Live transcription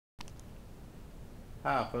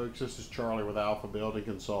Hi folks, this is Charlie with Alpha Building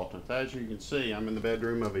Consultants. As you can see, I'm in the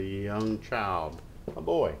bedroom of a young child, a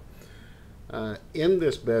boy. In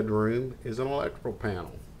this bedroom is an electrical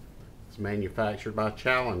panel. It's manufactured by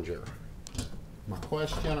Challenger. My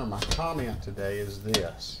question or my comment today is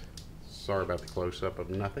this. Sorry about the close-up of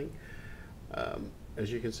nothing.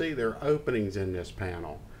 As you can see, there are openings in this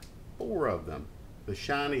panel, 4 of them. The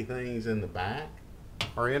shiny things in the back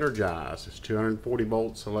are energized. It's 240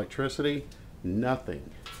 volts electricity. Nothing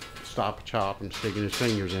to stop a child from sticking his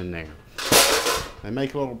fingers in there. They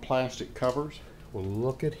make little plastic covers. Well,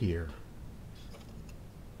 look at here,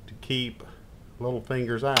 to keep little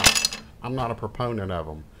fingers out. I'm not a proponent of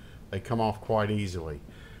them. They come off quite easily.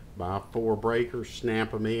 Buy 4 breakers,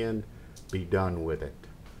 snap them in, be done with it.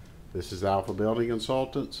 This is Alpha Building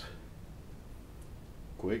Consultants.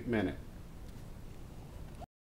 Quick minute.